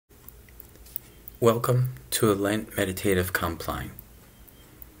Welcome to a Lent Meditative Compline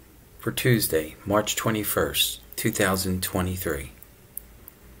for Tuesday, March 21st, 2023.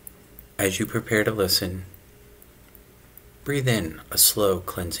 As you prepare to listen, breathe in a slow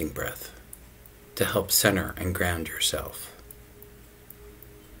cleansing breath to help center and ground yourself.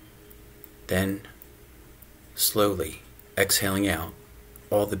 Then, slowly exhaling out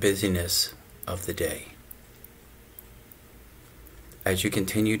all the busyness of the day. As you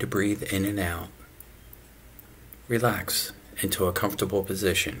continue to breathe in and out, relax into a comfortable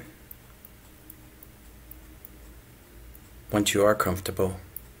position. Once you are comfortable,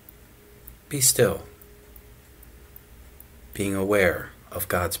 be still, being aware of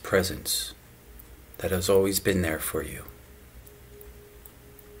God's presence that has always been there for you.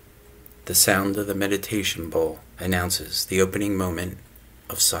 The sound of the meditation bowl announces the opening moment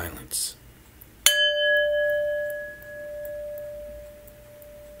of silence.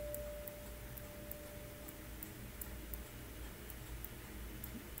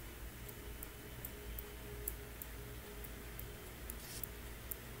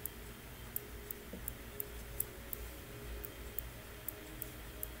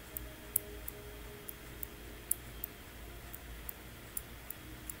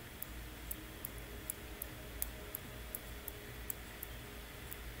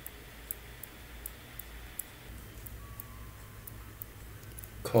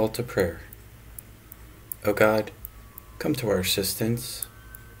 Call to prayer. O God, come to our assistance.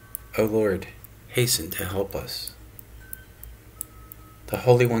 O Lord, hasten to help us. The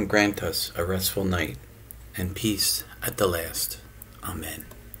Holy One grant us a restful night and peace at the last. Amen.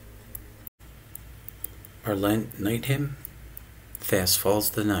 Our Lent night hymn, Fast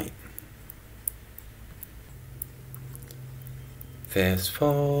Falls the Night. Fast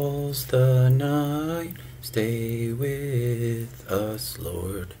falls the night, stay with us,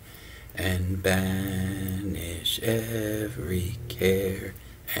 Lord, and banish every care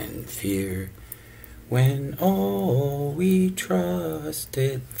and fear. When all we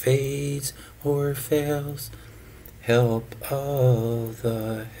trusted fades or fails, help of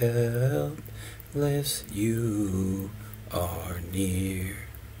the helpless you are near.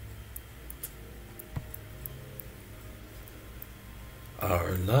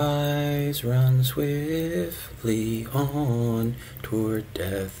 Our lives run swiftly on toward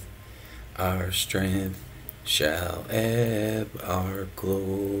death. Our strength shall ebb, our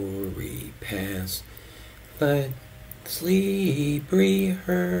glory pass. Let sleep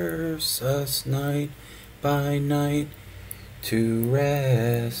rehearse us night by night to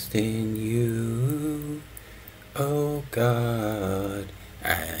rest in you, O God,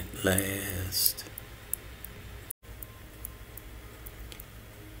 at last.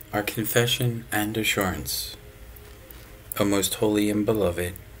 Our confession and assurance. O most holy and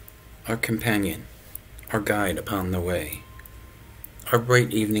beloved, our companion, our guide upon the way, our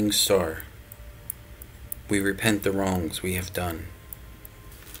bright evening star, we repent the wrongs we have done.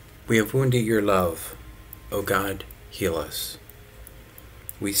 We have wounded your love, O God, heal us.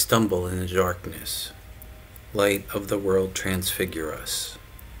 We stumble in the darkness, light of the world transfigure us.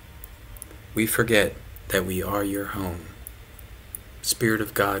 We forget that we are your home. Spirit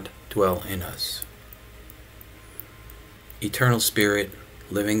of God, dwell in us. Eternal Spirit,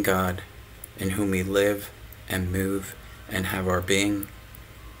 living God, in whom we live and move and have our being,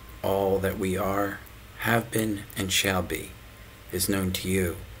 all that we are, have been, and shall be, is known to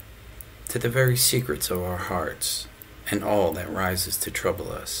you, to the very secrets of our hearts, and all that rises to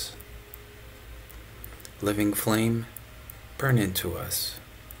trouble us. Living flame, burn into us.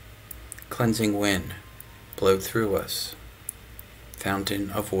 Cleansing wind, blow through us. Fountain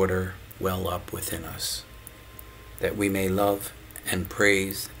of water, well up within us, that we may love and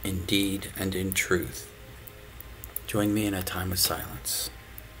praise in deed and in truth. Join me in a time of silence.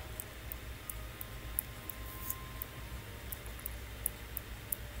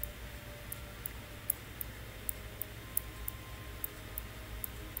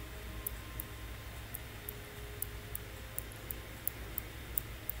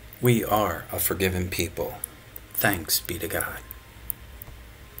 We are a forgiven people. Thanks be to God.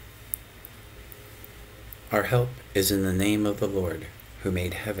 Our help is in the name of the Lord, who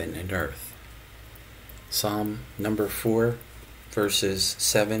made heaven and earth. Psalm number 4, verses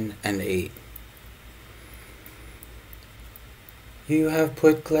 7 and 8. You have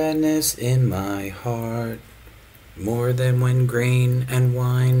put gladness in my heart, more than when grain and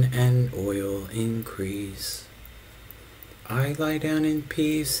wine and oil increase. I lie down in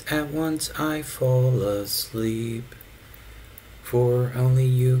peace, at once I fall asleep. For only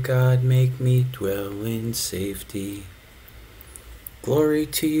you, God, make me dwell in safety. Glory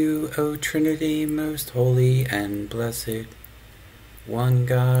to you, O Trinity, most holy and blessed, one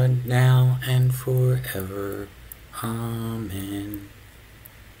God, now and forever. Amen.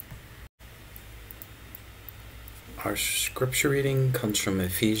 Our scripture reading comes from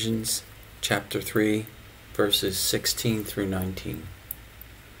Ephesians chapter 3, verses 16 through 19.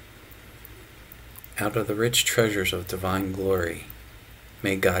 Out of the rich treasures of divine glory,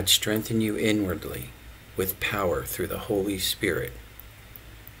 may God strengthen you inwardly with power through the Holy Spirit,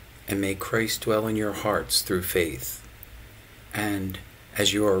 and may Christ dwell in your hearts through faith. And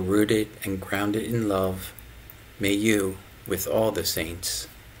as you are rooted and grounded in love, may you, with all the saints,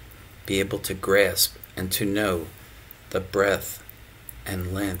 be able to grasp and to know the breadth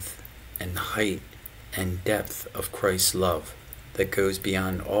and length and height and depth of Christ's love that goes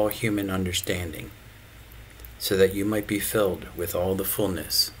beyond all human understanding, so that you might be filled with all the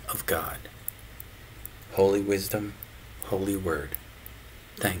fullness of God. Holy wisdom, holy word.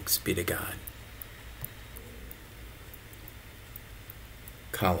 Thanks be to God.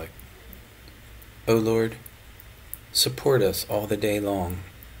 Collect. O Lord, support us all the day long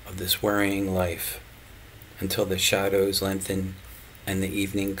of this worrying life, until the shadows lengthen and the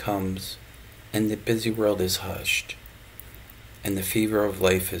evening comes and the busy world is hushed and the fever of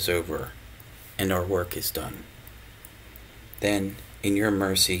life is over and our work is done. Then, in your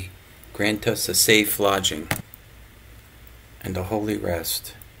mercy, grant us a safe lodging and a holy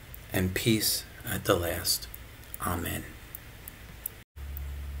rest and peace at the last. Amen.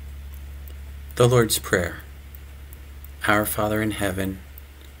 The Lord's Prayer. Our Father in heaven,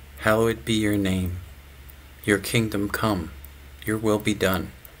 hallowed be your name. Your kingdom come, your will be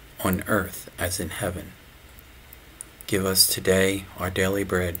done, on earth as in heaven. Give us today our daily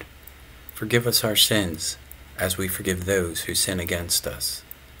bread. Forgive us our sins, as we forgive those who sin against us.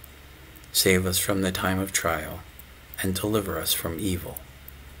 Save us from the time of trial, and deliver us from evil.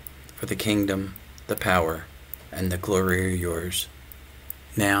 For the kingdom, the power, and the glory are yours,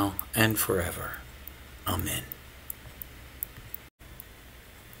 now and forever. Amen.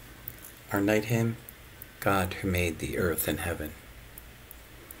 Our night hymn, God who made the earth and heaven.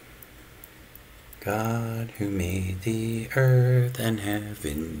 God who made the earth and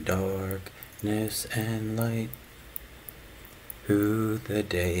heaven, darkness and light, who the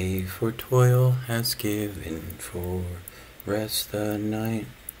day for toil has given, for rest the night.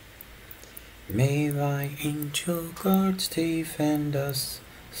 May thy angel guards defend us,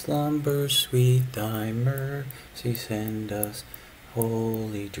 slumber sweet thy mercy send us,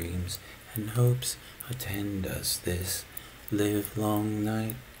 holy dreams and hopes attend us this livelong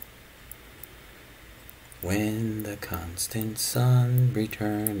night. When the constant sun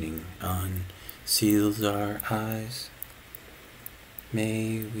returning unseals our eyes,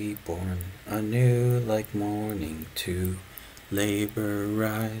 may we born anew like morning to labor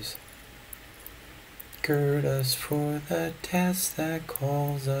rise. Gird us for the task that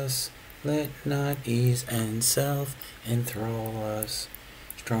calls us, let not ease and self enthrall us.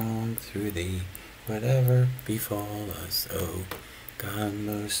 Strong through thee, whatever befall us, O God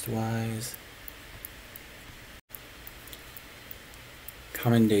most wise.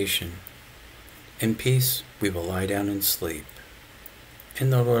 Commendation. In peace we will lie down and sleep. In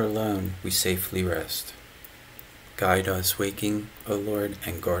the Lord alone we safely rest. Guide us waking, O Lord,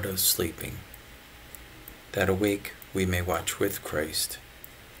 and guard us sleeping, that awake we may watch with Christ,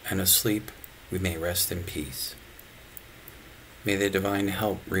 and asleep we may rest in peace. May the divine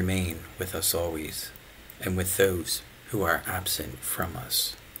help remain with us always, and with those who are absent from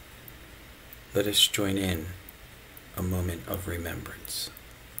us. Let us join in a moment of remembrance.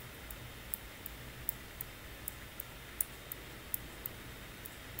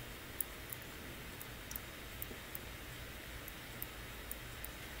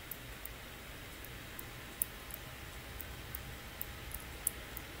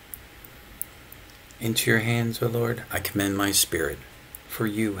 Into your hands, O Lord, I commend my spirit, for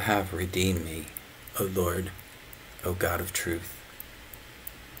you have redeemed me, O Lord, O God of truth.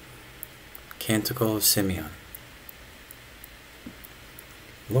 Canticle of Simeon.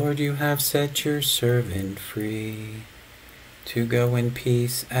 Lord, you have set your servant free, to go in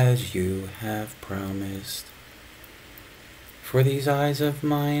peace as you have promised. For these eyes of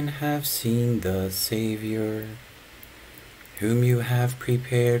mine have seen the Savior, whom you have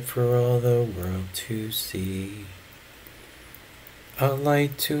prepared for all the world to see, a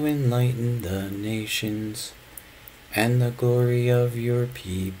light to enlighten the nations, and the glory of your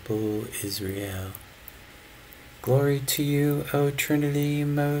people Israel. Glory to you, O Trinity,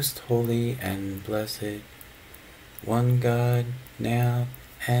 most holy and blessed, one God, now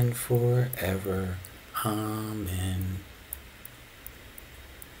and forever. Amen.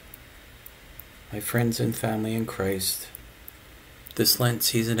 my friends and family in Christ, this Lent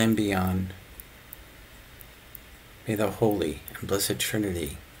season and beyond, may the Holy and Blessed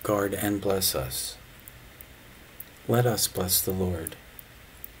Trinity guard and bless us. Let us bless the Lord.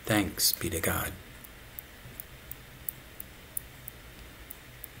 Thanks be to God.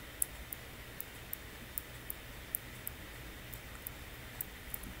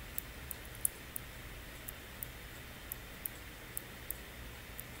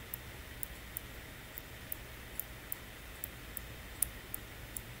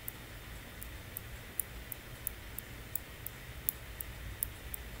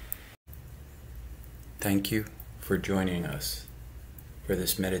 Thank you for joining us for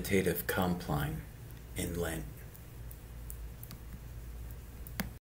this meditative Compline in Lent.